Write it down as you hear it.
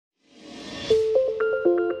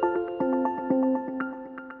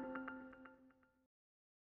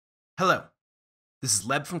Hello, this is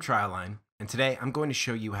Leb from TrialLine, and today I'm going to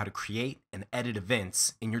show you how to create and edit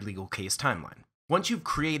events in your legal case timeline. Once you've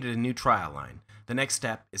created a new trial line, the next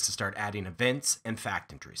step is to start adding events and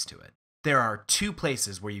fact entries to it. There are two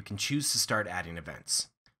places where you can choose to start adding events.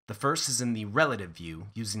 The first is in the relative view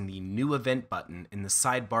using the New Event button in the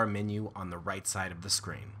sidebar menu on the right side of the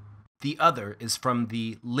screen. The other is from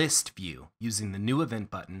the List view using the New Event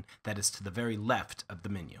button that is to the very left of the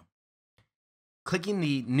menu. Clicking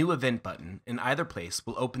the New Event button in either place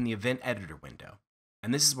will open the Event Editor window,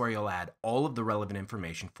 and this is where you'll add all of the relevant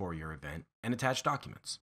information for your event and attach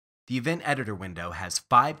documents. The Event Editor window has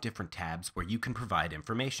 5 different tabs where you can provide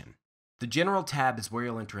information. The General tab is where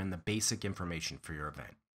you'll enter in the basic information for your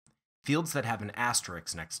event. Fields that have an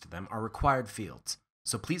asterisk next to them are required fields,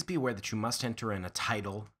 so please be aware that you must enter in a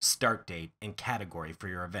title, start date, and category for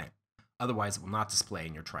your event. Otherwise, it will not display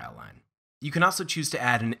in your trial line. You can also choose to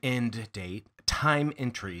add an end date, time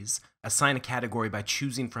entries, assign a category by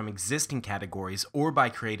choosing from existing categories or by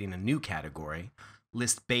creating a new category,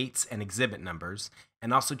 list baits and exhibit numbers,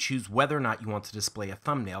 and also choose whether or not you want to display a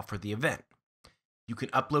thumbnail for the event. You can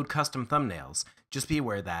upload custom thumbnails. Just be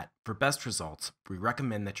aware that, for best results, we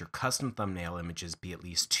recommend that your custom thumbnail images be at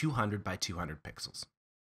least 200 by 200 pixels.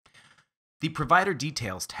 The Provider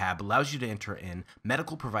Details tab allows you to enter in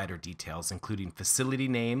medical provider details, including facility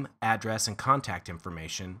name, address, and contact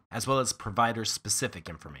information, as well as provider-specific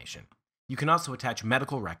information. You can also attach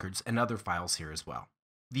medical records and other files here as well.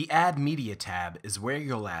 The Add Media tab is where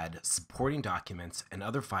you'll add supporting documents and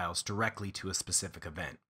other files directly to a specific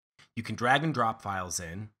event. You can drag and drop files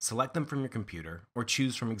in, select them from your computer, or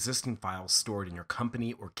choose from existing files stored in your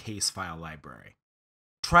company or case file library.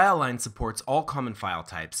 TrialLine supports all common file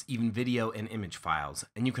types, even video and image files,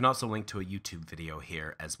 and you can also link to a YouTube video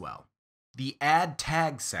here as well. The Add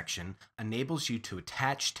Tags section enables you to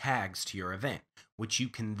attach tags to your event, which you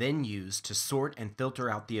can then use to sort and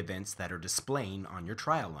filter out the events that are displaying on your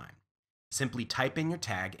trial line. Simply type in your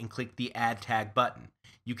tag and click the Add Tag button.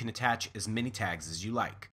 You can attach as many tags as you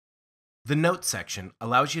like. The Notes section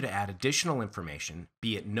allows you to add additional information,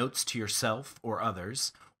 be it notes to yourself or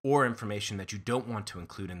others, or information that you don't want to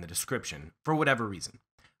include in the description, for whatever reason.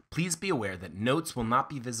 Please be aware that notes will not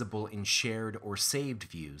be visible in shared or saved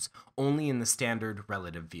views, only in the standard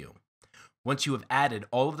relative view. Once you have added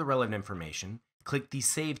all of the relevant information, click the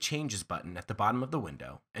Save Changes button at the bottom of the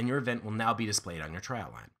window, and your event will now be displayed on your trial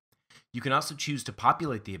line. You can also choose to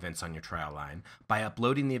populate the events on your trial line by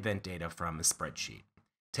uploading the event data from a spreadsheet.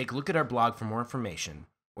 Take a look at our blog for more information,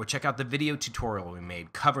 or check out the video tutorial we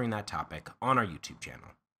made covering that topic on our YouTube channel.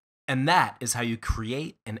 And that is how you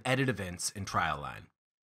create and edit events in TrialLine.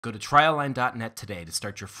 Go to TrialLine.net today to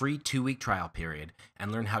start your free 2-week trial period and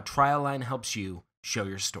learn how TrialLine helps you show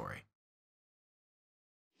your story.